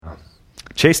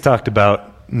Chase talked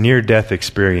about near-death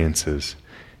experiences.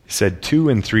 He said 2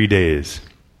 and 3 days.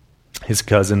 His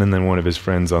cousin and then one of his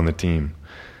friends on the team.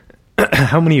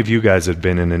 How many of you guys have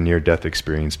been in a near-death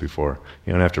experience before?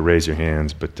 You don't have to raise your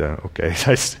hands, but okay.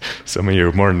 Some of you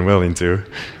are more than willing to. Do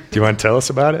you want to tell us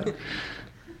about it?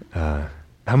 How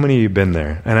many of you have been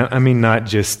there? And I mean not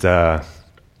just going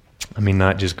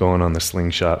on the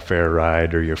slingshot fair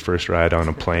ride or your first ride on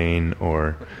a plane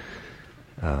or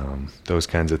those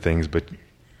kinds of things, but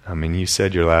I mean, you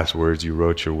said your last words, you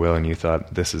wrote your will, and you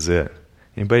thought, this is it.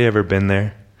 Anybody ever been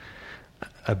there?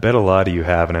 I bet a lot of you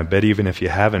have, and I bet even if you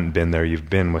haven't been there, you've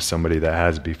been with somebody that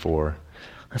has before.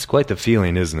 That's quite the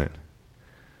feeling, isn't it?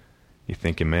 You're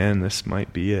thinking, man, this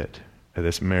might be it. Or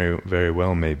this very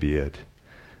well may be it.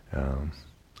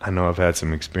 I know I've had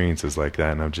some experiences like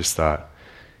that, and I've just thought,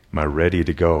 am I ready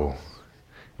to go?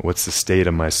 What's the state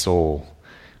of my soul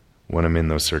when I'm in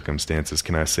those circumstances?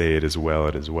 Can I say it is well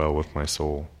with my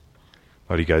soul?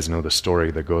 A lot of you guys know the story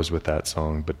that goes with that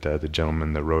song, but the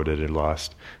gentleman that wrote it had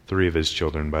lost 3 of his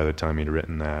children by the time he'd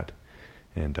written that,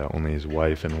 and only his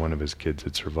wife and one of his kids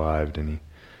had survived, and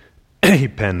he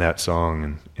penned that song,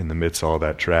 and in the midst of all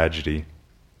that tragedy,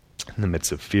 in the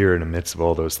midst of fear, in the midst of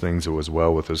all those things, it was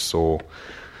well with his soul.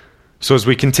 So as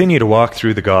we continue to walk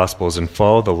through the Gospels and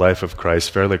follow the life of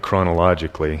Christ fairly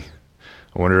chronologically,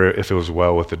 I wonder if it was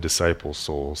well with the disciples'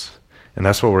 souls. And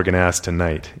that's what we're going to ask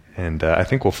tonight. And I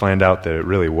think we'll find out that it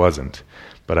really wasn't.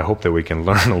 But I hope that we can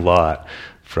learn a lot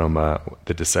from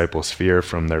the disciples' fear,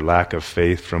 from their lack of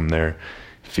faith, from their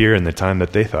fear in the time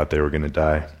that they thought they were going to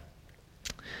die.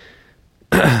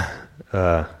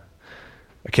 I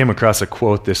came across a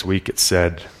quote this week. It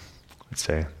said,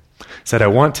 I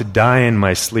want to die in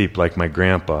my sleep like my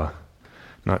grandpa,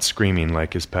 not screaming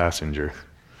like his passenger.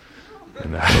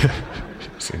 And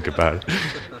think about it.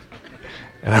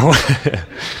 And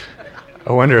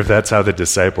I wonder if that's how the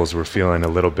disciples were feeling a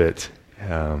little bit.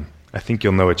 I think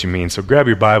you'll know what you mean. So grab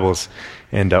your Bibles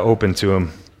and open to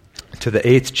them to the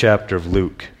 8th chapter of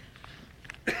Luke.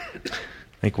 I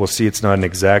think we'll see it's not an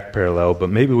exact parallel, but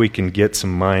maybe we can get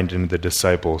some mind into the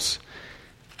disciples.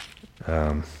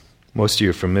 Most of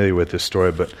you are familiar with this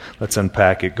story, but let's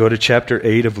unpack it. Go to chapter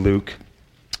 8 of Luke,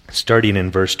 starting in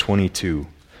verse 22,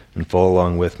 and follow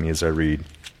along with me as I read.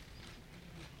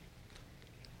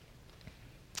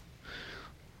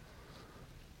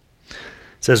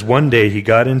 It says, one day he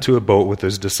got into a boat with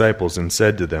his disciples and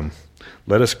said to them,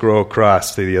 let us row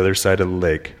across to the other side of the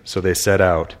lake. So they set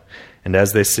out, and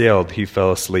as they sailed, he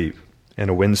fell asleep.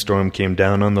 And a windstorm came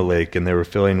down on the lake, and they were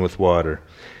filling with water,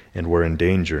 and were in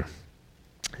danger.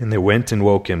 And they went and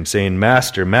woke him, saying,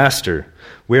 Master, Master,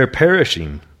 we are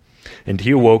perishing. And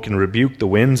he awoke and rebuked the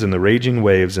winds and the raging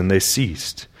waves, and they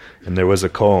ceased, and there was a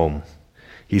calm.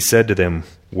 He said to them,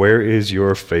 where is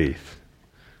your faith?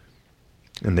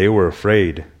 And they were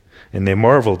afraid, and they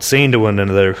marveled, saying to one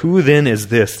another, who then is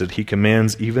this that he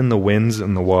commands even the winds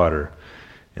and the water,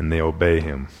 and they obey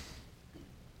him?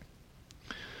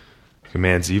 He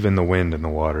commands even the wind and the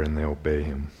water, and they obey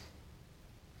him.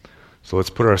 So let's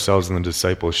put ourselves in the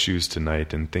disciples' shoes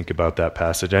tonight and think about that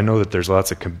passage. I know that there's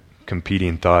lots of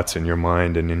competing thoughts in your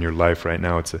mind and in your life right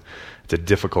now. It's a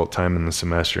difficult time in the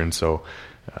semester, and so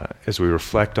as we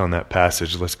reflect on that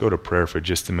passage, let's go to prayer for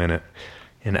just a minute.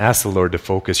 And ask the Lord to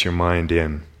focus your mind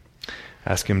in.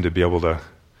 Ask Him to be able to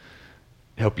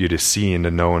help you to see and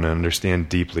to know and understand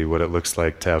deeply what it looks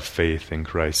like to have faith in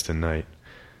Christ tonight.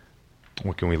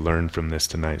 What can we learn from this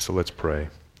tonight? So let's pray.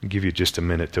 I'll give you just a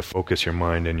minute to focus your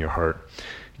mind and your heart.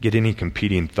 Get any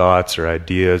competing thoughts or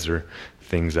ideas or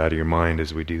things out of your mind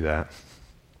as we do that.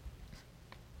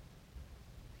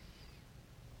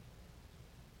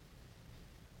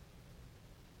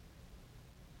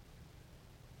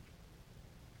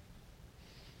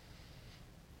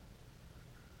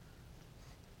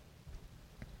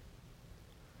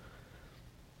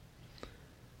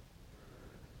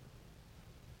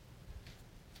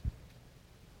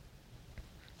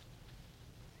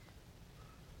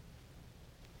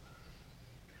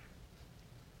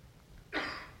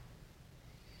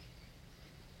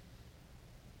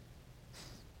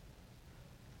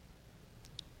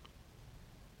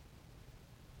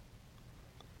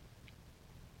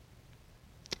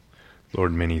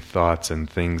 Lord, many thoughts and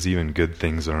things, even good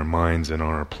things in our minds and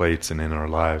on our plates and in our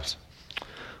lives.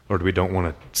 Lord, we don't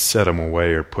want to set them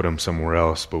away or put them somewhere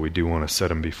else, but we do want to set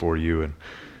them before you, and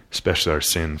especially our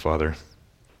sin, Father.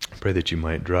 I pray that you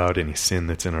might draw out any sin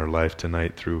that's in our life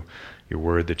tonight through your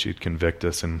word, that you'd convict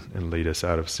us and lead us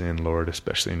out of sin, Lord,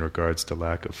 especially in regards to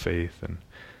lack of faith, and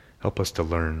help us to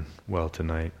learn well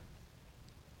tonight.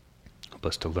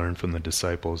 Help us to learn from the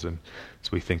disciples, and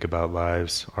as we think about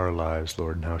lives, our lives,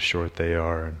 Lord, and how short they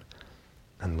are,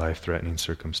 and life-threatening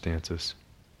circumstances.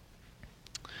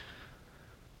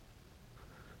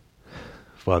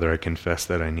 Father, I confess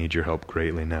that I need your help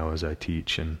greatly now as I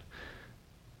teach, and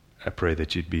I pray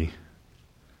that you'd be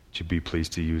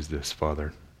pleased to use this,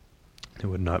 Father. It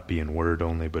would not be in word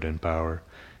only, but in power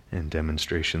and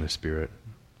demonstration of the Spirit.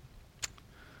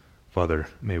 Father,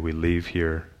 may we leave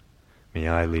here, may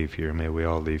I leave here, may we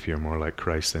all leave here more like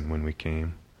Christ than when we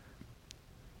came.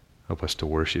 Help us to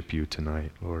worship you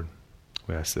tonight, Lord.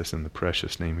 We ask this in the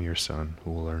precious name of your Son,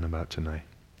 who we'll learn about tonight.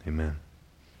 Amen.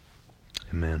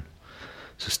 Amen.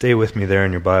 So stay with me there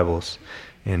in your Bibles.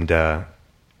 And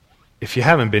if you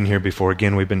haven't been here before,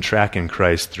 again, we've been tracking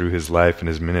Christ through his life and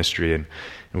his ministry, and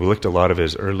we looked at a lot of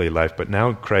his early life, but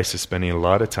now Christ is spending a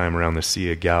lot of time around the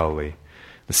Sea of Galilee.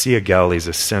 The Sea of Galilee is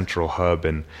a central hub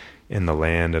in the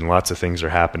land, and lots of things are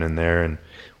happening there. And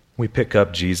we pick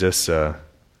up Jesus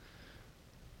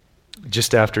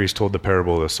just after he's told the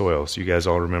parable of the soils. You guys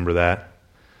all remember that?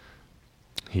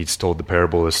 He's told the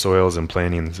parable of the soils and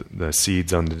planting the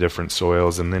seeds on the different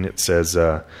soils. And then it says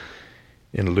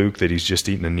in Luke that he's just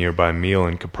eaten a nearby meal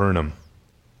in Capernaum.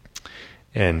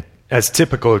 And as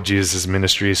typical of Jesus'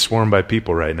 ministry, he's swarmed by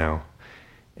people right now.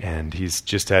 And he's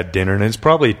just had dinner, and it's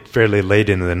probably fairly late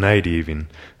into the night even.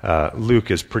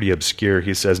 Luke is pretty obscure.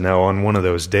 He says now on one of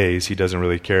those days, he doesn't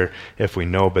really care if we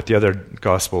know, but the other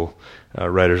gospel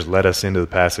writers let us into the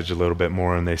passage a little bit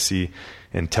more, and they see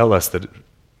and tell us that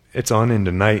it's on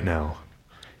into night now.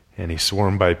 And he's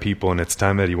swarmed by people, and it's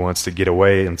time that he wants to get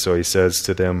away. And so he says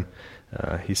to them,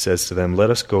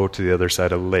 let us go to the other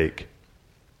side of the lake,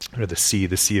 or the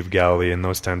Sea of Galilee. In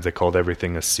those times they called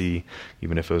everything a sea,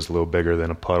 even if it was a little bigger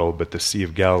than a puddle. But the Sea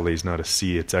of Galilee is not a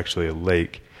sea, it's actually a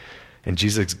lake. And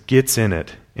Jesus gets in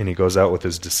it, and he goes out with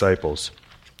his disciples.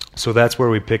 So that's where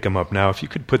we pick him up now. If you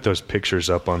could put those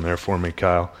pictures up on there for me,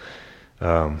 Kyle.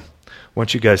 I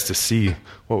want you guys to see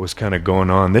what was kind of going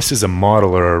on. This is a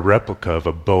model or a replica of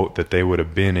a boat that they would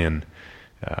have been in,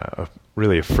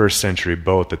 really a first century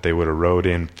boat that they would have rowed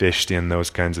in, fished in, those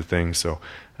kinds of things. So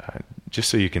just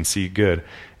so you can see good.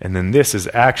 And then this is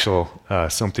actual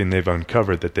something they've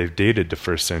uncovered that they've dated to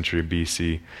first century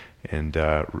BC, and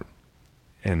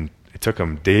it took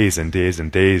them days and days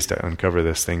and days to uncover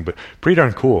this thing, but pretty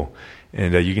darn cool.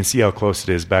 And you can see how close it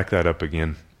is. Back that up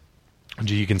again.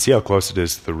 You can see how close it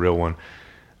is to the real one,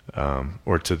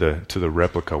 or to the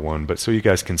replica one. But so you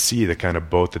guys can see the kind of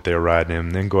boat that they're riding in.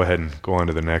 Then go ahead and go on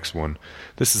to the next one.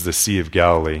 This is the Sea of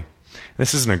Galilee.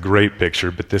 This isn't a great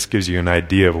picture, but this gives you an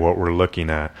idea of what we're looking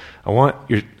at. I want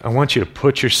you to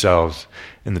put yourselves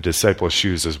in the disciples'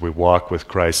 shoes as we walk with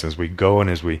Christ, as we go and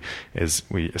as we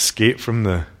escape from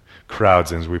the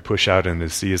crowds and as we push out into the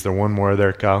sea. Is there one more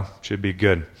there, Kyle? Should be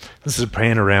good. This is a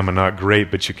panorama, not great,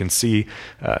 but you can see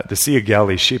the Sea of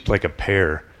Galilee shaped like a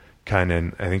pear, kind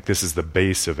of. I think this is the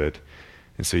base of it.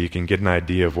 And so you can get an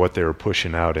idea of what they were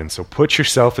pushing out in. So put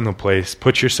yourself in the place,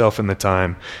 put yourself in the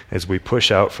time as we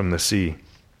push out from the sea.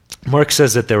 Mark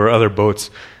says that there were other boats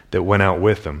that went out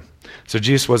with them. So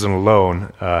Jesus wasn't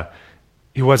alone.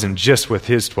 He wasn't just with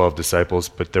his 12 disciples,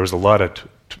 but there was a lot of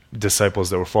disciples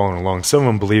that were following along. Some of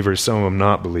them believers, some of them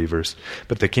not believers.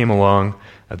 But they came along,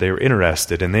 they were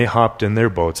interested, and they hopped in their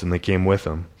boats and they came with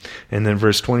them. And then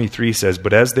verse 23 says,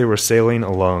 but as they were sailing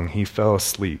along, he fell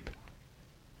asleep.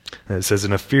 And it says,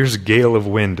 and a fierce gale of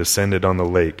wind descended on the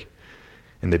lake,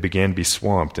 and they began to be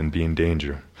swamped and be in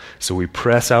danger. So we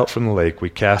press out from the lake, we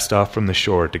cast off from the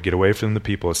shore to get away from the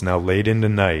people. It's now late into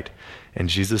night, and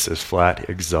Jesus is flat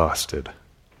exhausted.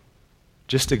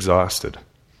 Just exhausted.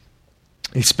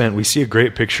 We see a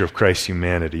great picture of Christ's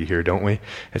humanity here, don't we?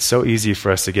 It's so easy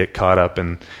for us to get caught up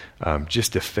in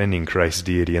just defending Christ's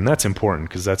deity, and that's important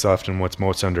because that's often what's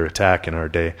most under attack in our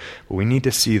day. But we need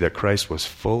to see that Christ was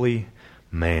fully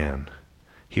man.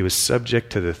 He was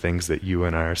subject to the things that you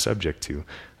and I are subject to,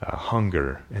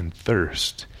 hunger and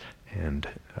thirst and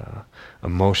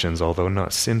emotions, although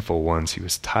not sinful ones. He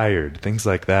was tired, things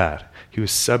like that. He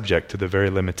was subject to the very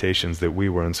limitations that we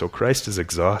were, and so Christ is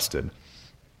exhausted.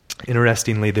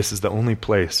 Interestingly, this is the only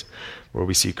place where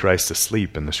we see Christ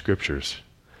asleep in the Scriptures.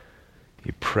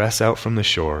 He press out from the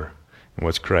shore, and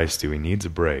what's Christ do? He needs a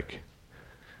break.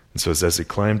 And so it says he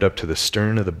climbed up to the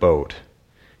stern of the boat,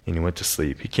 and he went to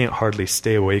sleep. He can't hardly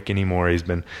stay awake anymore. He's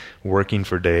been working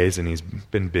for days, and he's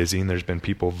been busy, and there's been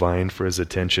people vying for his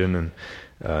attention,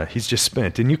 and he's just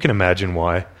spent. And you can imagine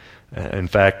why. In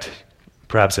fact,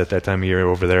 perhaps at that time of year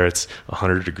over there, it's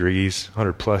 100 degrees,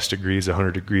 100 plus degrees,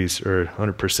 100 degrees, or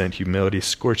 100% humidity,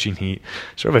 scorching heat.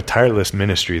 Sort of a tireless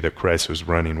ministry that Christ was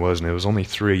running, wasn't it? It was only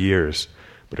 3 years,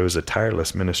 but it was a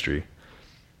tireless ministry.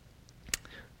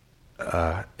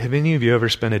 have any of you ever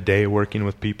spent a day working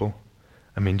with people?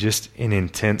 I mean, just in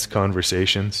intense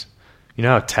conversations. You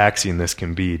know how taxing this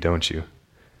can be, don't you?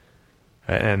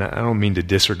 And I don't mean to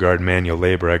disregard manual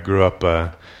labor. I grew up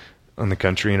on the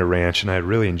country in a ranch, and I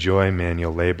really enjoy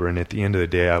manual labor. And at the end of the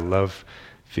day, I love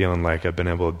feeling like I've been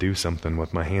able to do something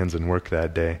with my hands and work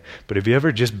that day. But have you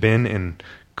ever just been in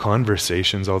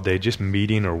conversations all day, just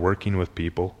meeting or working with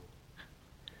people?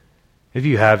 If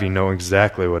you have, you know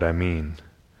exactly what I mean.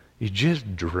 You're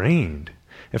just drained.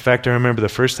 In fact, I remember the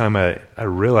first time I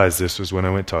realized this was when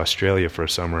I went to Australia for a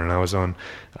summer, and I was on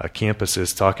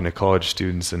campuses talking to college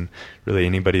students and really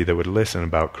anybody that would listen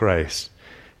about Christ.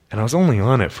 And I was only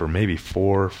on it for maybe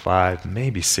 4, 5,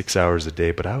 maybe 6 hours a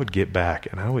day, but I would get back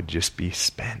and I would just be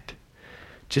spent.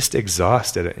 Just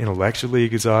exhausted, intellectually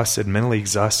exhausted, mentally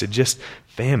exhausted, just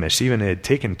famished. Even it had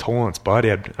taken toll on its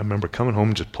body. I remember coming home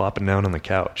and just plopping down on the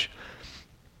couch.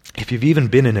 If you've even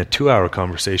been in a 2-hour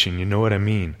conversation, you know what I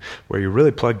mean, where you're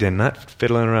really plugged in, not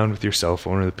fiddling around with your cell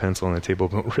phone or the pencil on the table,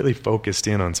 but really focused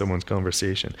in on someone's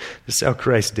conversation. This is how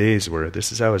Christ's days were.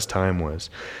 This is how his time was.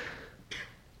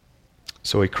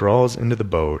 So he crawls into the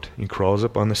boat, he crawls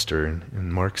up on the stern,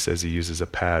 and Mark says he uses a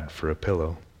pad for a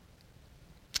pillow.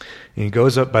 And he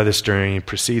goes up by the stern and he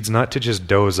proceeds not to just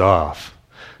doze off,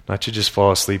 not to just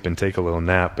fall asleep and take a little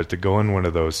nap, but to go in one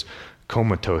of those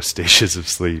comatose stages of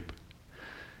sleep.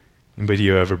 Anybody of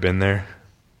you ever been there?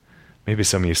 Maybe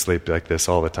some of you sleep like this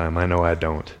all the time. I know I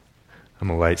don't. I'm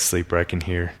a light sleeper. I can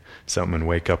hear something and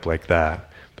wake up like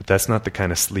that. But that's not the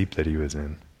kind of sleep that he was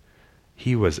in.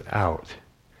 He was out.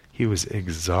 He was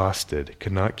exhausted.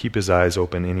 Could not keep his eyes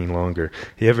open any longer.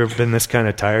 You ever been this kind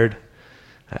of tired?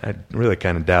 I really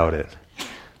kind of doubt it.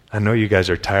 I know you guys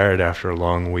are tired after a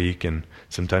long week and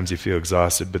sometimes you feel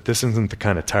exhausted, but this isn't the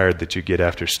kind of tired that you get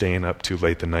after staying up too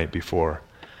late the night before.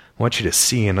 I want you to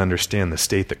see and understand the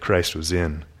state that Christ was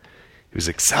in. He was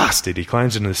exhausted. He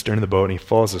climbs into the stern of the boat and he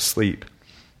falls asleep.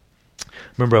 I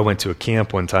remember I went to a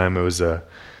camp one time. It was a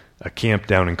camp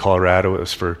down in Colorado. It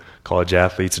was for college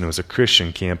athletes, and it was a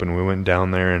Christian camp, and we went down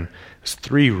there, and it was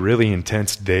 3 really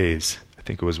intense days. I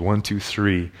think it was 1, 2,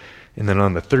 3. And then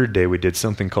on the 3rd day, we did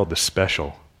something called the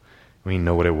special. We didn't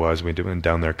know what it was. We went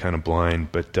down there kind of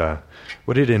blind, but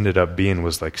what it ended up being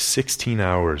was like 16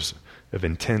 hours of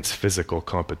intense physical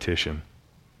competition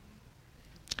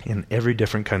in every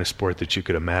different kind of sport that you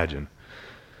could imagine.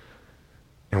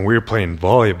 And we were playing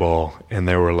volleyball, and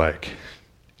they were like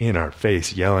in our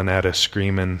face, yelling at us,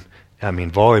 screaming. I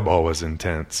mean, volleyball was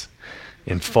intense.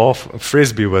 And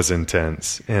frisbee was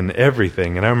intense, and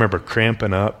everything. And I remember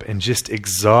cramping up and just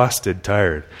exhausted,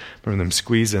 tired. I remember them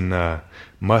squeezing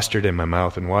mustard in my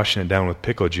mouth and washing it down with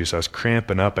pickle juice. I was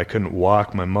cramping up. I couldn't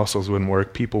walk. My muscles wouldn't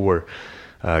work.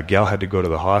 Gal had to go to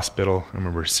the hospital. I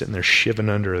remember sitting there shivering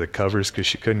under the covers because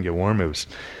she couldn't get warm. It was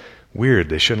weird.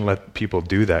 They shouldn't let people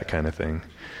do that kind of thing.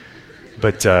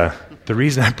 But the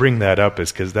reason I bring that up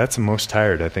is because that's the most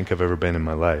tired I think I've ever been in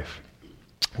my life.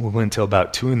 We went until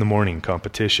about 2 a.m.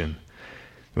 competition.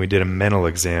 We did a mental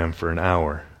exam for an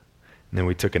hour. And then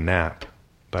we took a nap,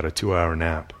 about a 2-hour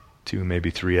nap, 2, maybe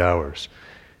 3 hours.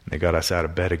 And they got us out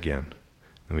of bed again.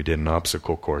 And we did an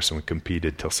obstacle course, and we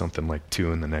competed till something like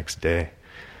 2 the next day.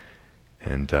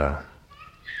 And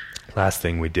last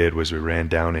thing we did was we ran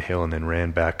down a hill and then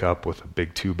ran back up with a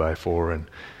big 2x4. And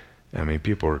I mean,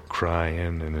 people were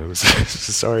crying, and it was a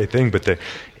sorry thing, but they're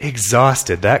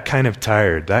exhausted, that kind of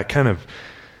tired, that kind of...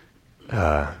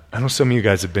 I know some of you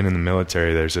guys have been in the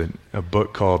military. There's a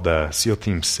book called SEAL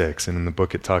Team 6, and in the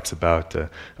book it talks about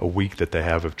a week that they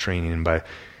have of training. And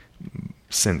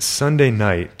since Sunday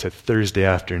night to Thursday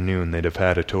afternoon, they'd have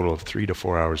had a total of 3 to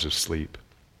 4 hours of sleep.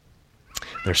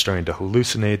 They're starting to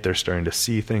hallucinate. They're starting to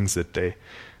see things that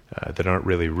aren't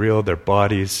really real. Their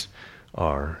bodies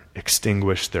are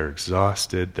extinguished. They're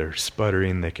exhausted. They're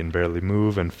sputtering. They can barely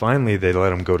move. And finally, they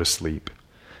let them go to sleep.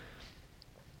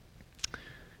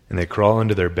 And they crawl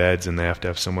into their beds, and they have to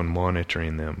have someone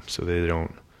monitoring them so they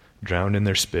don't drown in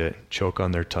their spit, choke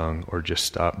on their tongue, or just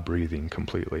stop breathing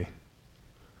completely.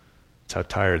 That's how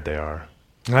tired they are.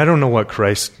 And I don't know what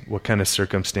kind of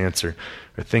circumstance or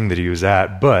thing that he was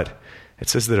at, but it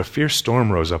says that a fierce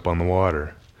storm rose up on the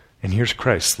water. And here's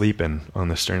Christ sleeping on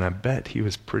the stern. I bet he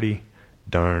was pretty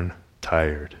darn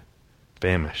tired,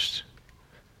 famished.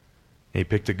 He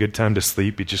picked a good time to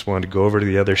sleep. He just wanted to go over to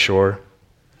the other shore.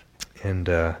 And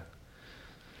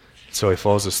so he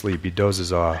falls asleep. He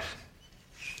dozes off.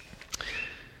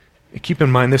 Keep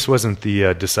in mind, this wasn't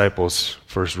the disciples'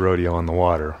 first rodeo on the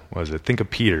water, was it? Think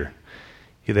of Peter.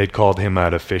 They'd called him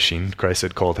out of fishing. Christ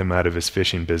had called him out of his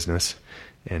fishing business.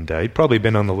 And he'd probably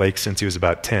been on the lake since he was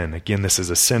about 10. Again, this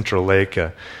is a central lake.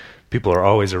 People are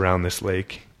always around this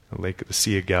lake. the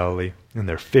Sea of Galilee, and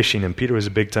they're fishing, and Peter was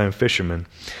a big-time fisherman.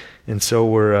 And so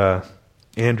were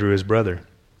Andrew, his brother.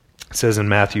 It says in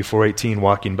Matthew 4:18,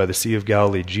 walking by the Sea of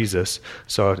Galilee, Jesus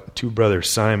saw two brothers,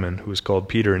 Simon, who was called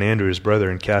Peter, and Andrew, his brother,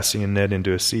 and casting a net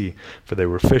into a sea, for they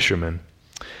were fishermen.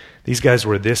 These guys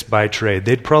were this by trade.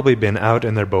 They'd probably been out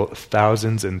in their boat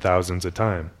thousands and thousands of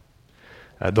times.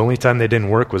 The only time they didn't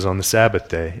work was on the Sabbath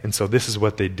day, and so this is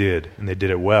what they did, and they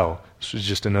did it well. This was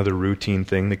just another routine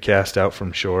thing to cast out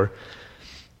from shore.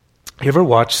 You ever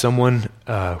watch someone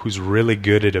who's really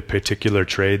good at a particular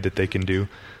trade that they can do?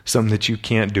 Something that you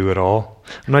can't do at all?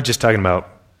 I'm not just talking about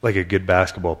like a good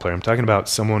basketball player. I'm talking about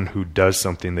someone who does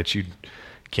something that you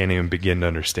can't even begin to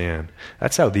understand.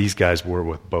 That's how these guys were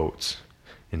with boats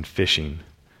and fishing.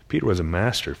 Peter was a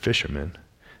master fisherman.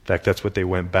 In fact, that's what they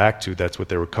went back to. That's what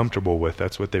they were comfortable with.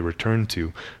 That's what they returned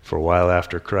to for a while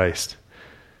after Christ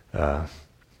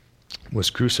was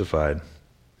crucified.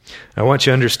 I want you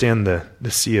to understand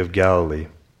the Sea of Galilee.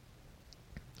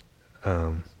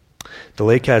 The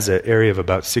lake has an area of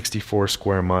about 64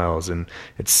 square miles, and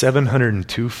it's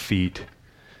 702 feet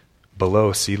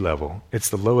below sea level. It's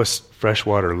the lowest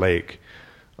freshwater lake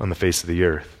on the face of the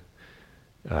earth,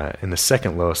 and the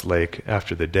second lowest lake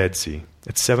after the Dead Sea.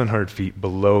 It's 700 feet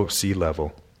below sea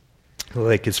level. The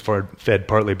lake is fed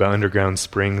partly by underground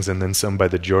springs and then some by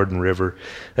the Jordan River.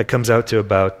 That comes out to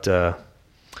about...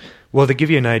 Well, to give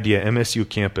you an idea, MSU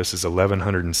campus is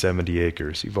 1,170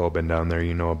 acres. You've all been down there.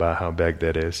 You know about how big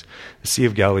that is. The Sea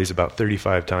of Galilee is about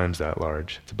 35 times that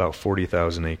large. It's about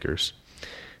 40,000 acres.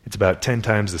 It's about 10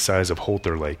 times the size of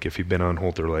Holter Lake, if you've been on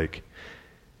Holter Lake.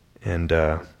 And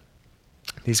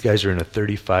these guys are in a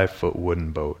 35-foot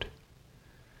wooden boat.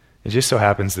 It just so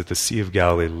happens that the Sea of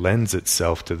Galilee lends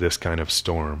itself to this kind of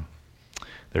storm.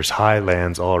 There's high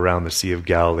lands all around the Sea of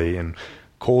Galilee, and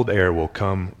cold air will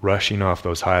come rushing off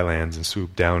those highlands and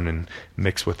swoop down and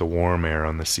mix with the warm air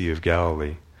on the Sea of Galilee.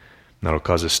 And that'll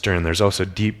cause a stir. And there's also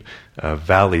deep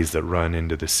valleys that run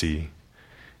into the sea.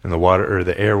 And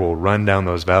the air will run down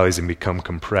those valleys and become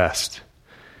compressed.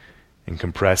 And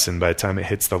by the time it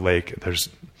hits the lake, there's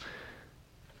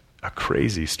a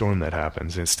crazy storm that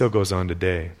happens. And it still goes on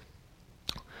today.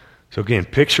 So again,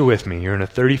 picture with me, you're in a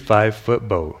 35-foot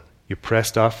boat. You're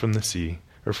pressed off from the sea,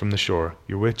 or from the shore.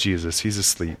 You're with Jesus, he's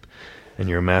asleep, and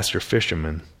you're a master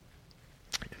fisherman,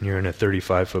 and you're in a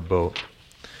 35-foot boat.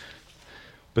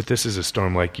 But this is a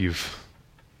storm like you've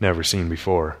never seen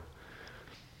before.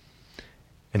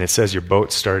 And it says your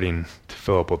boat's starting to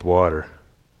fill up with water,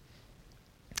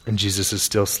 and Jesus is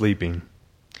still sleeping.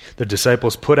 The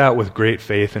disciples put out with great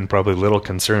faith and probably little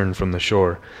concern from the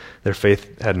shore. Their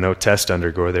faith had no test to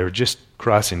undergo. They were just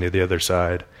crossing to the other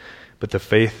side. But the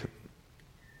faith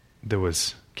that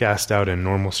was cast out in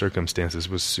normal circumstances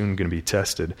was soon going to be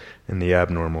tested in the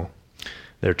abnormal.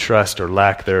 Their trust or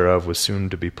lack thereof was soon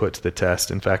to be put to the test.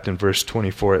 In fact, in verse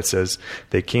 24 it says,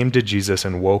 they came to Jesus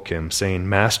and woke him, saying,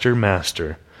 Master,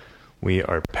 Master, we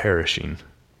are perishing.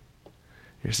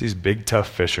 Here's these big, tough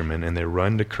fishermen, and they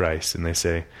run to Christ, and they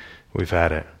say, we've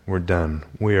had it. We're done.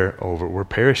 We're over. We're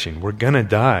perishing. We're going to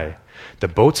die. The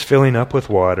boat's filling up with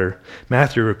water.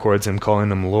 Matthew records him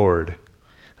calling him Lord.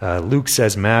 Luke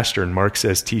says master and Mark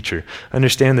says teacher.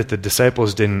 Understand that the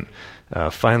disciples didn't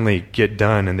finally get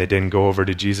done and they didn't go over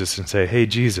to Jesus and say, hey,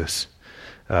 Jesus,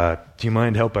 do you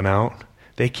mind helping out?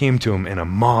 They came to him in a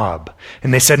mob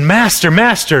and they said, Master,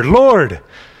 Master, Lord,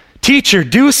 teacher,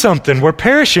 do something. We're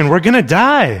perishing. We're going to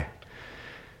die.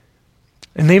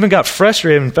 And they even got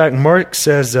frustrated. In fact, Mark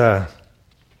says,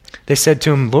 they said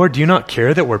to him, Lord, do you not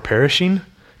care that we're perishing?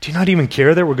 Do you not even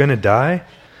care that we're going to die?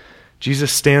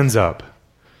 Jesus stands up.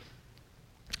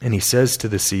 And he says to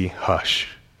the sea,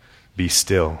 hush, be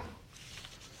still.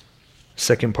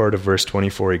 Second part of verse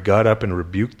 24, he got up and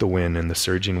rebuked the wind and the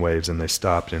surging waves, and they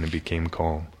stopped and it became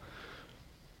calm.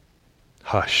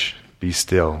 Hush, be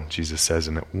still, Jesus says,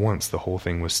 and at once the whole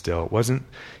thing was still. It wasn't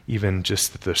even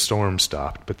just that the storm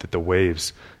stopped, but that the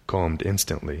waves calmed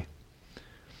instantly.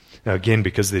 Now again,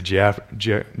 because of the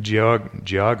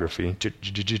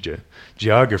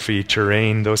geography,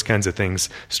 terrain, those kinds of things,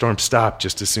 storms stop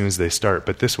just as soon as they start.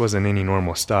 But this wasn't any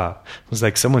normal stop. It was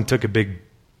like someone took a big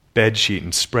bed sheet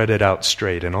and spread it out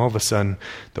straight, and all of a sudden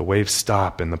the waves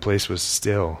stopped and the place was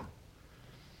still.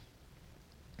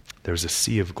 There was a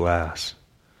sea of glass.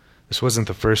 This wasn't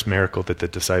the first miracle that the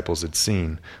disciples had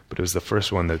seen, but it was the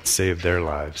first one that saved their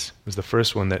lives. It was the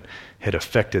first one that had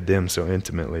affected them so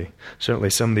intimately. Certainly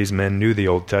some of these men knew the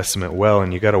Old Testament well,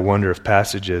 and you got to wonder if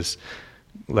passages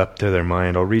leapt to their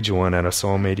mind. I'll read you one out of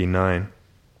Psalm 89.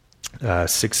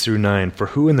 6 through 9. For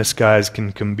who in the skies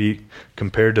can be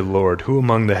compared to the Lord? Who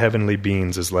among the heavenly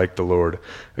beings is like the Lord?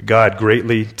 A God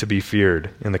greatly to be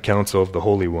feared in the council of the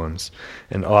holy ones,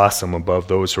 and awesome above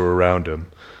those who are around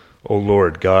him. O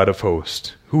Lord, God of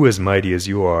hosts, who is mighty as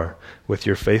you are, with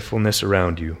your faithfulness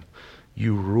around you?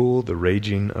 You rule the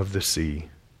raging of the sea.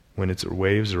 When its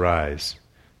waves rise,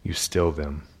 you still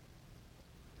them.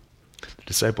 The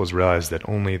disciples realized that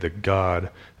only the God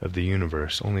of the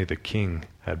universe, only the King,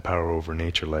 had power over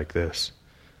nature like this.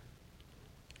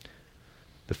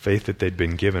 The faith that they'd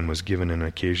been given was given an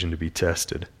occasion to be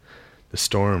tested. The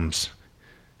storms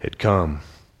had come,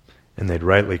 and they'd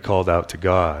rightly called out to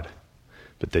God,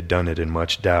 but they'd done it in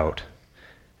much doubt.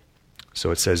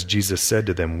 So it says, Jesus said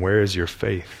to them, "Where is your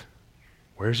faith?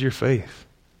 Where's your faith?"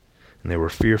 And they were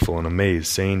fearful and amazed,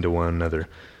 saying to one another,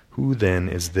 "Who then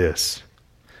is this,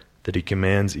 that he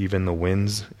commands even the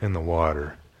winds and the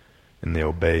water, and they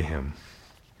obey him?"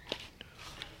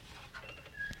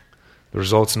 The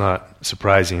result's not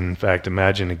surprising. In fact,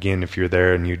 imagine again if you're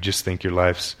there and you just think your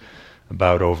life's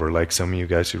about over, like some of you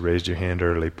guys who raised your hand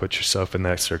early. Put yourself in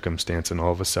that circumstance, and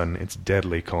all of a sudden it's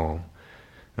deadly calm.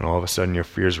 And all of a sudden your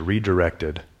fear's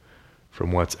redirected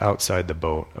from what's outside the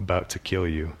boat, about to kill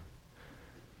you.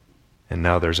 And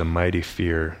now there's a mighty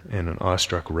fear and an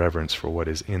awestruck reverence for what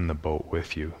is in the boat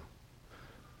with you.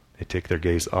 They take their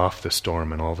gaze off the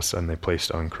storm, and all of a sudden they place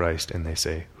it on Christ, and they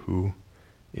say, "Who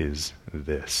is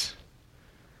this?"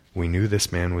 We knew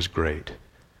this man was great.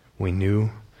 We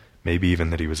knew maybe even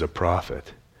that he was a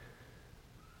prophet.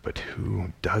 But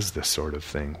who does this sort of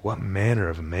thing? What manner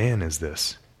of man is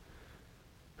this?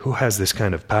 Who has this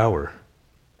kind of power?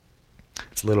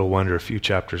 It's little wonder a few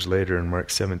chapters later in Mark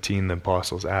 17, the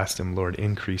apostles asked him, "Lord,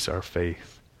 increase our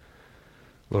faith.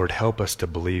 Lord, help us to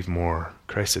believe more."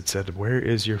 Christ had said, "Where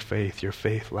is your faith? Your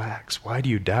faith lacks. Why do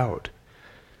you doubt?"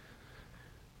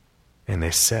 And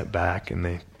they sat back and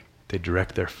they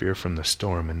direct their fear from the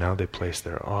storm, and now they place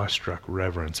their awestruck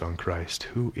reverence on Christ.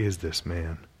 Who is this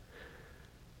man?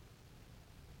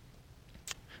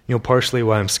 You know, partially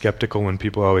why I'm skeptical when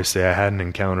people always say, "I had an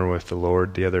encounter with the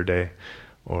Lord the other day,"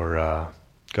 or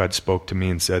 "God spoke to me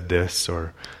and said this,"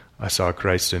 or "I saw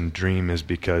Christ in a dream," is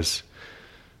because,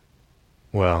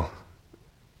 well,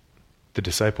 the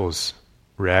disciples'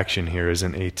 reaction here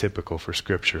isn't atypical for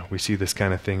Scripture. We see this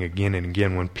kind of thing again and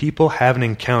again. When people have an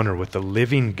encounter with the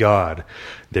living God,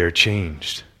 they're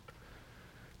changed.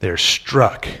 They're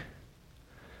struck.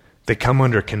 They come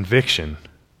under conviction.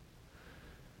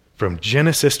 From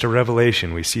Genesis to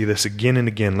Revelation, we see this again and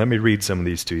again. Let me read some of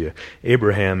these to you.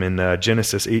 Abraham in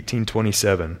Genesis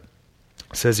 18:27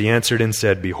 says, he answered and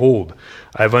said, "Behold,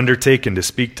 I have undertaken to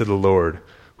speak to the Lord.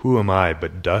 Who am I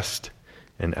but dust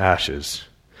and ashes?"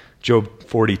 Job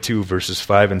 42 verses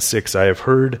 5 and 6, "I have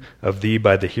heard of thee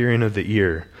by the hearing of the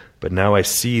ear, but now I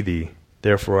see thee,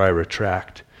 therefore I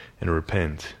retract and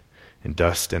repent in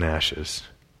dust and ashes."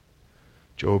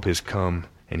 Job has come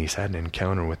and he's had an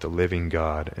encounter with the living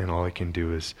God, and all he can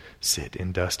do is sit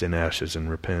in dust and ashes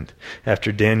and repent.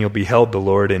 After Daniel beheld the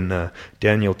Lord in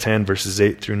Daniel 10 verses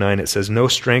 8 through 9, it says, "No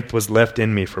strength was left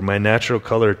in me, for my natural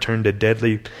color turned a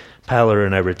deadly pallor,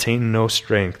 and I retained no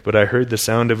strength. But I heard the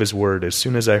sound of his word. As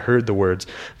soon as I heard the words,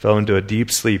 fell into a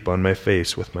deep sleep on my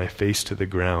face, with my face to the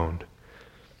ground."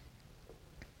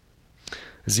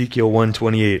 Ezekiel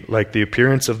 1:28, "Like the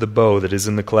appearance of the bow that is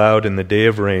in the cloud in the day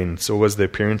of rain, so was the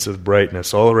appearance of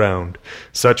brightness all around.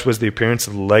 Such was the appearance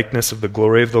of the likeness of the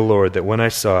glory of the Lord, that when I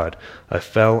saw it, I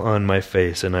fell on my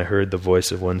face, and I heard the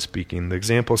voice of one speaking." The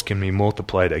examples can be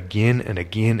multiplied again and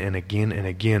again and again and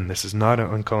again. This is not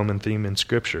an uncommon theme in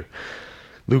Scripture.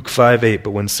 Luke 5:8,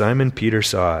 "But when Simon Peter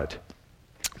saw it,"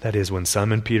 that is, when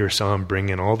Simon Peter saw him bring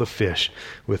in all the fish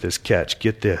with his catch,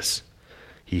 get this,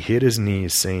 "he hit his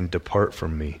knees, saying, 'Depart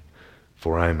from me,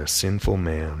 for I am a sinful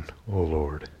man, O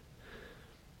Lord.'"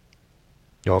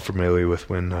 You all familiar with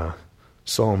when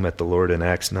Saul met the Lord in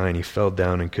Acts 9? He fell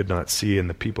down and could not see, and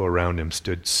the people around him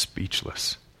stood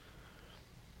speechless.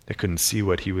 They couldn't see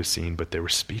what he was seeing, but they were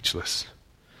speechless.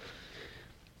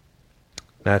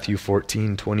 Matthew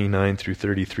 14:29 through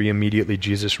 33, "Immediately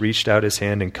Jesus reached out his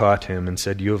hand and caught him and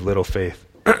said, 'You have little faith.'"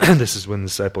 This is when the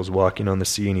disciples walking on the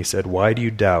sea, and he said, "Why do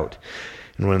you doubt?"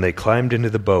 And when they climbed into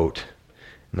the boat,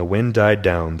 and the wind died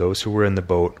down, those who were in the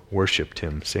boat worshipped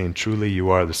him, saying, "Truly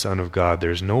you are the Son of God."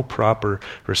 There's no proper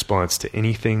response to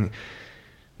anything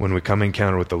when we come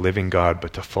encounter with the living God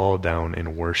but to fall down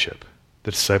and worship.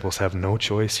 The disciples have no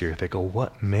choice here. They go,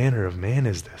 "What manner of man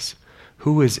is this?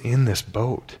 Who is in this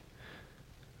boat?"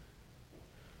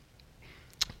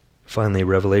 Finally,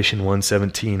 Revelation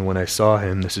 1:17, "When I saw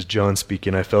him," this is John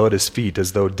speaking, "I fell at his feet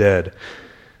as though dead.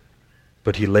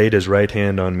 But he laid his right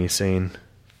hand on me, saying,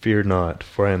 Fear not,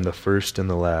 for I am the first and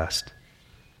the last.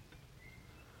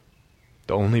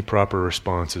 The only proper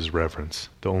response is reverence.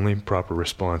 The only proper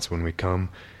response when we come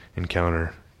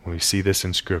encounter, when we see this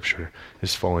in Scripture,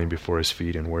 is falling before his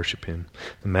feet and worship him.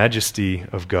 The majesty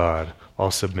of God,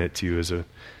 I'll submit to you,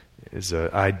 is an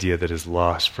idea that is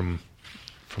lost from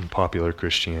popular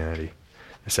Christianity.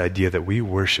 This idea that we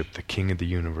worship the King of the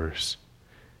universe.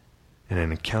 And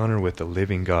an encounter with the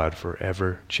living God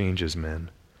forever changes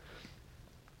men.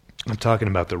 I'm talking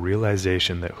about the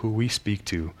realization that who we speak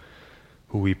to,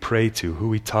 who we pray to, who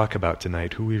we talk about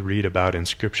tonight, who we read about in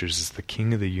Scriptures is the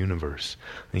King of the universe.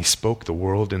 And he spoke the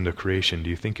world into creation. Do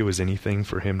you think it was anything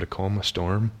for him to calm a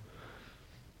storm?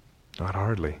 Not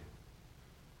hardly.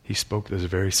 He spoke those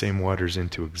very same waters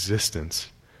into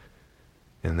existence,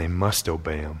 and they must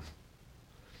obey him.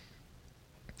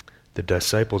 The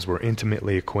disciples were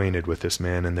intimately acquainted with this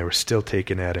man, and they were still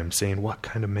taken at him, saying, What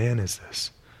kind of man is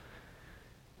this?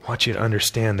 I want you to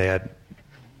understand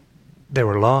they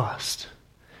were lost.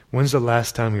 When's the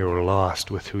last time you were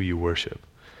lost with who you worship?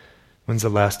 When's the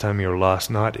last time you were lost,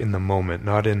 not in the moment,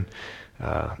 not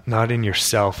in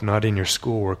yourself, not in your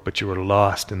schoolwork, but you were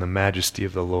lost in the majesty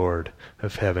of the Lord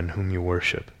of heaven whom you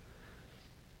worship?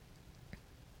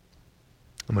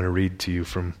 I'm going to read to you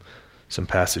from some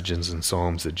passages in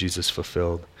Psalms that Jesus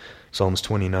fulfilled. Psalms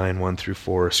 29,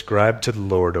 1-4. Ascribe to the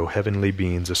Lord, O heavenly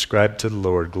beings. Ascribe to the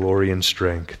Lord glory and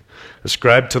strength.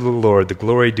 Ascribe to the Lord the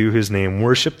glory due his name.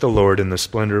 Worship the Lord in the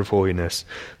splendor of holiness.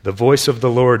 The voice of the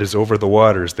Lord is over the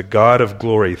waters. The God of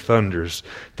glory thunders.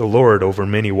 The Lord over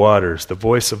many waters. The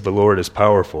voice of the Lord is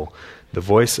powerful. The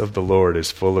voice of the Lord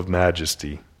is full of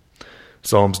majesty.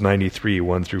 Psalms 93,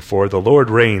 1-4. The Lord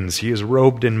reigns. He is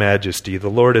robed in majesty. The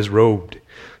Lord is robed.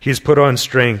 He has put on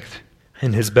strength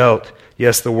in his belt.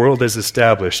 Yes, the world is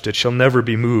established. It shall never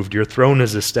be moved. Your throne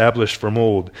is established from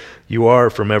old. You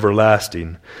are from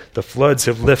everlasting. The floods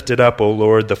have lifted up, O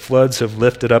Lord. The floods have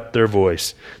lifted up their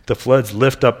voice. The floods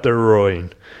lift up their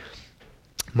roaring.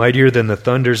 Mightier than the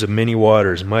thunders of many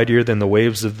waters, mightier than the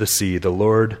waves of the sea, the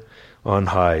Lord on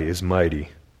high is mighty.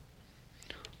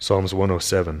 Psalms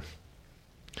 107.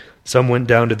 Some went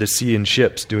down to the sea in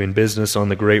ships, doing business on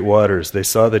the great waters. They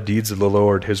saw the deeds of the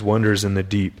Lord, his wonders in the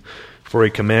deep. For he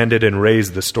commanded and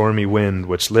raised the stormy wind,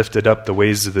 which lifted up the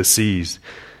waves of the seas.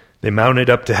 They mounted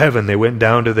up to heaven, they went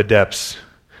down to the depths.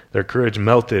 Their courage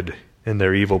melted in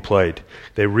their evil plight.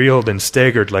 They reeled and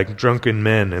staggered like drunken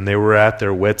men, and they were at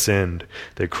their wits' end.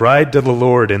 They cried to the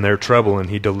Lord in their trouble, and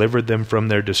he delivered them from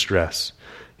their distress.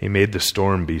 He made the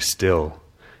storm be still,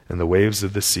 and the waves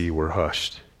of the sea were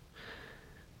hushed.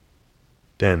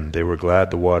 Then they were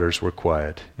glad the waters were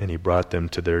quiet, and he brought them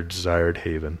to their desired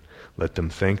haven. Let them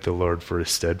thank the Lord for his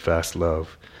steadfast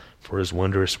love, for his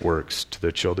wondrous works to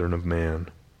the children of man.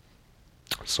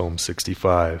 Psalm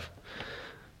 65.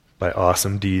 By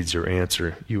awesome deeds you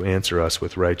answer us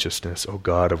with righteousness, O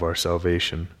God of our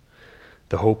salvation.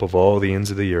 The hope of all the ends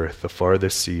of the earth, the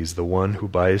farthest seas, the one who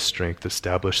by his strength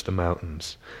established the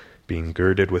mountains, being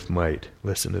girded with might,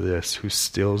 listen to this, who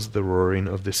stills the roaring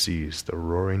of the seas, the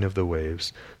roaring of the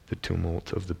waves, the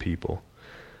tumult of the people.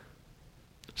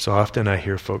 So often I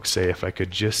hear folks say, if I could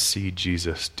just see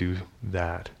Jesus do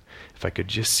that, if I could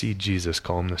just see Jesus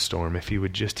calm the storm, if he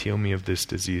would just heal me of this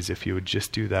disease, if he would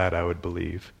just do that, I would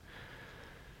believe.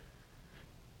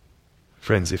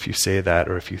 Friends, if you say that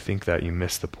or if you think that, you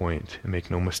miss the point. And make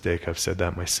no mistake, I've said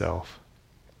that myself.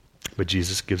 But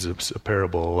Jesus gives us a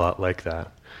parable a lot like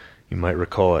that. You might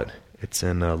recall it. It's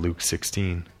in Luke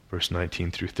 16, verse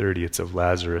 19-30. It's of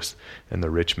Lazarus and the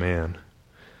rich man.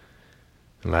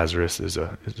 And Lazarus is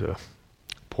a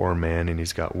poor man, and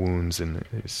he's got wounds, and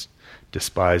he's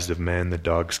despised of men. The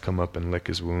dogs come up and lick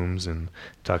his wounds, and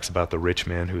talks about the rich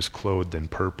man who's clothed in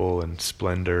purple and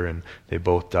splendor, and they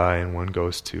both die, and one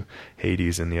goes to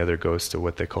Hades, and the other goes to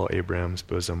what they call Abraham's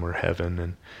bosom or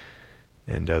heaven.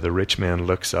 And the rich man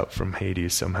looks up from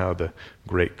Hades. Somehow the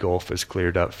great gulf is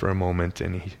cleared up for a moment,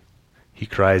 and he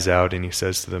cries out, and he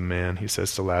says to the man, he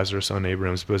says to Lazarus on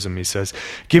Abraham's bosom, he says,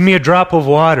 "Give me a drop of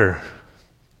water."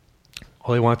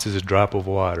 All he wants is a drop of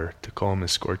water to calm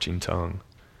his scorching tongue.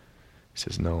 He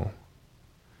says, no.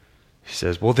 He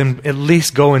says, well, then at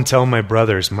least go and tell my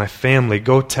brothers, my family,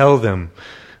 go tell them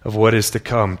of what is to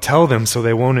come. Tell them so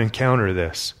they won't encounter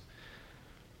this.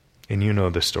 And you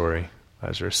know the story.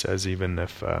 Lazarus says, even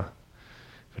if an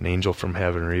angel from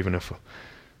heaven, or even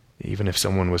if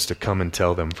someone was to come and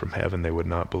tell them from heaven, they would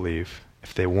not believe.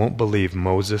 If they won't believe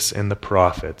Moses and the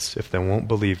prophets, if they won't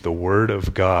believe the word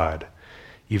of God,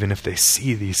 even if they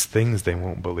see these things, they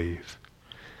won't believe.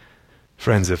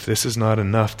 Friends, if this is not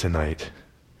enough tonight,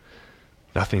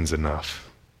 nothing's enough.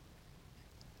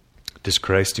 Does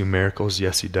Christ do miracles?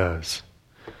 Yes, he does.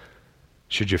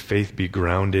 Should your faith be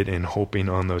grounded in hoping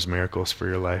on those miracles for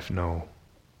your life? No.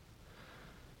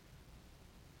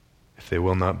 If they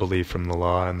will not believe from the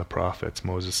law and the prophets,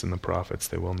 Moses and the prophets,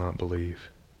 they will not believe.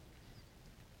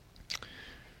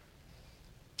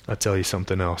 I'll tell you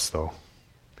something else, though.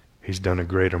 He's done a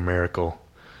greater miracle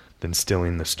than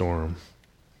stilling the storm.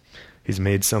 He's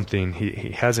made something,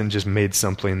 he hasn't just made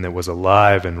something that was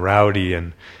alive and rowdy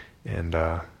and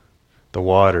the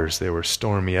waters, they were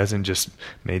stormy. He hasn't just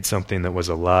made something that was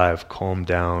alive, calm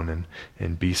down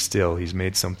and be still. He's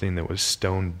made something that was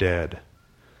stone dead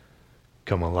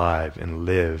come alive and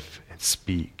live and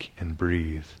speak and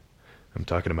breathe. I'm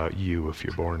talking about you if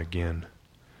you're born again.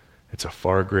 It's a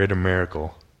far greater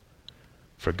miracle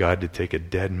for God to take a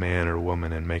dead man or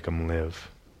woman and make them live.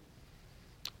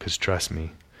 Because trust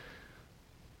me,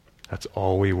 that's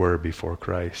all we were before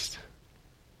Christ.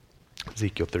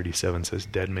 Ezekiel 37 says,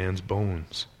 dead man's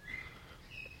bones.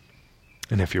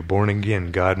 And if you're born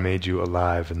again, God made you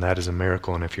alive, and that is a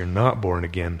miracle. And if you're not born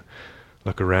again,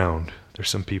 look around. There's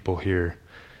some people here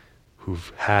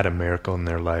who've had a miracle in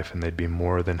their life, and they'd be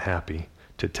more than happy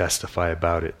to testify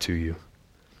about it to you.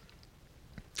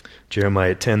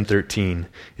 Jeremiah 10:13,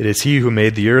 it is he who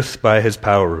made the earth by his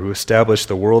power, who established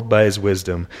the world by his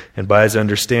wisdom, and by his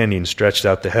understanding stretched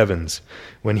out the heavens.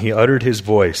 When he uttered his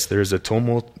voice, there is a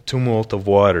tumult of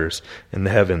waters in the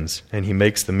heavens, and he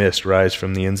makes the mist rise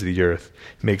from the ends of the earth.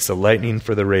 He makes the lightning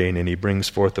for the rain, and he brings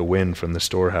forth the wind from the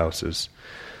storehouses.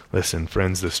 Listen,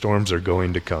 friends, the storms are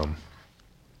going to come.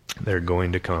 They're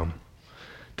going to come.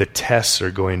 The tests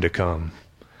are going to come.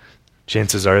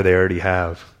 Chances are they already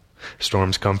have.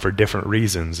 Storms come for different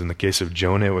reasons. In the case of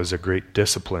Jonah, it was a great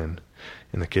discipline.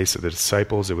 In the case of the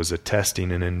disciples, it was a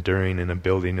testing and enduring and a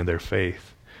building of their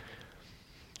faith.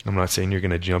 I'm not saying you're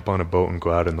going to jump on a boat and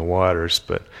go out in the waters,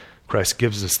 but Christ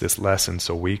gives us this lesson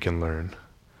so we can learn.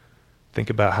 Think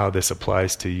about how this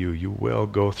applies to you. You will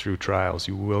go through trials.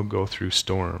 You will go through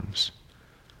storms.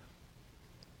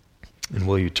 And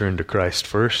will you turn to Christ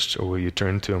first, or will you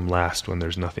turn to him last when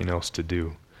there's nothing else to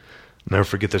do? I'll never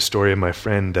forget the story of my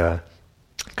friend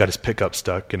got his pickup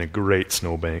stuck in a great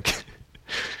snowbank.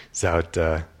 He's out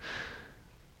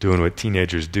doing what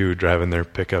teenagers do, driving their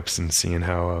pickups and seeing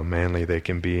how manly they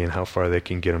can be and how far they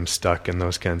can get them stuck and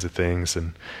those kinds of things.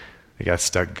 And they got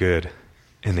stuck good.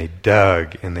 And they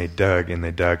dug and they dug and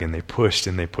they dug and they pushed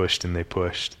and they pushed and they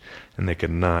pushed. And they could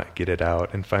not get it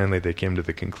out. And finally they came to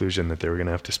the conclusion that they were going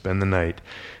to have to spend the night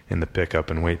in the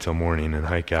pickup and wait till morning and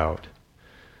hike out.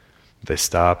 They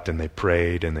stopped and they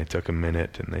prayed and they took a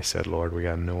minute and they said, Lord, we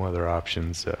got no other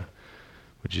options.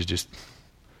 Would you just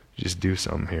do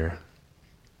something here?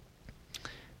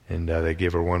 And they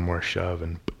gave her one more shove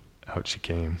and out she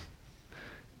came.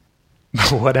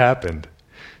 What happened?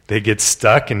 They get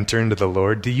stuck and turn to the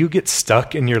Lord. Do you get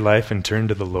stuck in your life and turn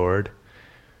to the Lord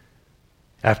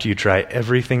after you try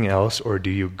everything else, or do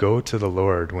you go to the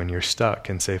Lord when you're stuck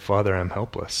and say, Father, I'm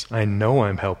helpless. I know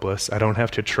I'm helpless. I don't have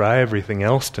to try everything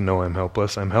else to know I'm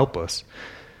helpless. I'm helpless.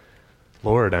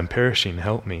 Lord, I'm perishing.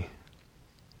 Help me.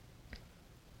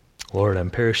 Lord, I'm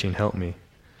perishing. Help me.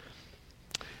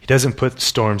 He doesn't put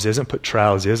storms, he doesn't put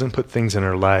trials, he doesn't put things in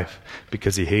our life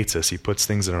because he hates us. He puts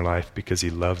things in our life because he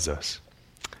loves us.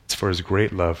 It's for his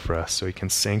great love for us, so he can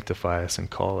sanctify us and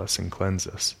call us and cleanse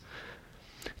us.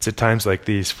 It's at times like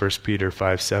these, 1 Peter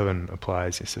 5:7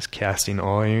 applies. He says, casting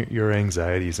all your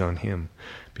anxieties on him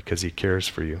because he cares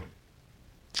for you.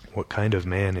 What kind of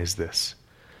man is this?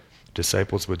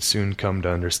 Disciples would soon come to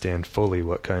understand fully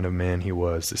what kind of man he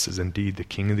was. This is indeed the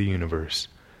King of the universe,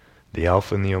 the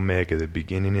Alpha and the Omega, the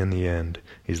beginning and the end.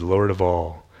 He's Lord of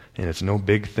all, and it's no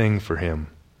big thing for him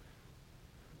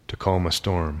to calm a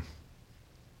storm.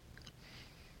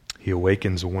 He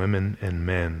awakens women and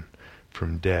men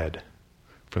from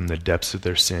the depths of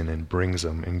their sin, and brings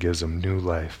them and gives them new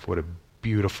life. What a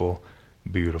beautiful,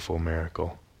 beautiful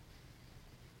miracle.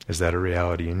 Is that a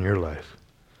reality in your life?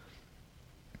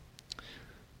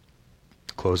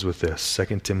 Close with this,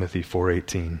 2 Timothy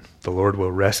 4:18. The Lord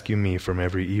will rescue me from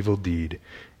every evil deed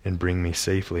and bring me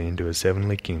safely into his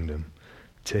heavenly kingdom.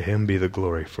 To him be the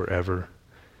glory forever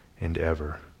and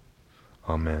ever.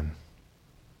 Amen.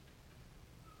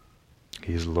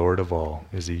 He is Lord of all.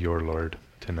 Is he your Lord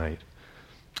tonight?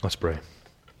 Let's pray.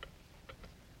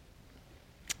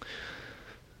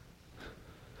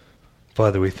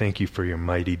 Father, we thank you for your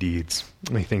mighty deeds.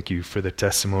 We thank you for the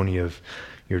testimony of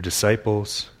your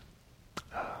disciples,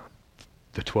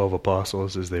 the 12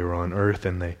 apostles as they were on earth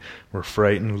and they were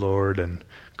frightened, Lord, and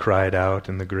cried out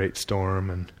in the great storm.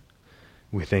 And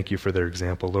we thank you for their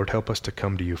example. Lord, help us to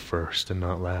come to you first and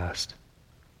not last.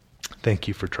 Thank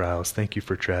you for trials. Thank you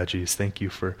for tragedies. Thank you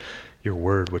for your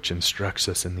word, which instructs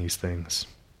us in these things.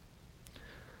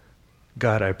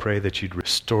 God, I pray that you'd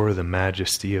restore the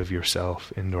majesty of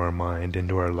yourself into our mind,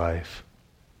 into our life.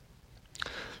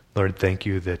 Lord, thank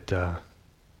you that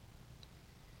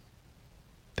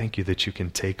you can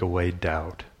take away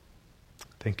doubt.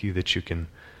 Thank you that you can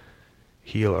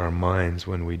heal our minds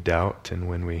when we doubt and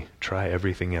when we try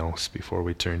everything else before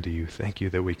we turn to you. Thank you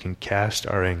that we can cast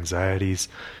our anxieties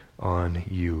on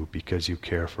you because you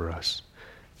care for us.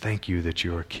 Thank you that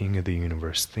you are King of the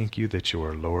universe. Thank you that you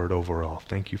are Lord over all.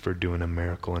 Thank you for doing a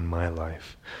miracle in my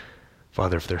life.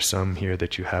 Father, if there's some here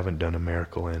that you haven't done a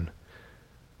miracle in,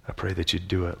 I pray that you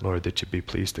do it, Lord, that you'd be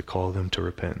pleased to call them to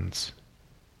repentance.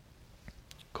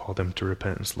 Call them to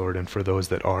repentance, Lord. And for those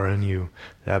that are in you,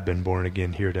 that have been born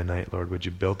again here tonight, Lord, would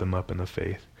you build them up in the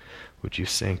faith? Would you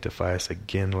sanctify us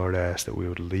again, Lord? I ask that we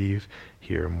would leave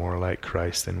here more like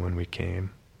Christ than when we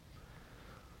came.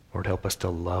 Lord, help us to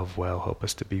love well. Help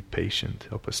us to be patient.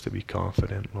 Help us to be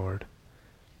confident, Lord.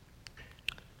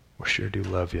 We sure do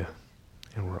love you.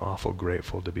 And we're awful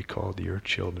grateful to be called your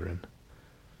children,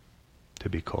 to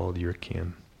be called your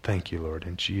kin. Thank you, Lord,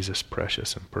 in Jesus'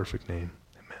 precious and perfect name.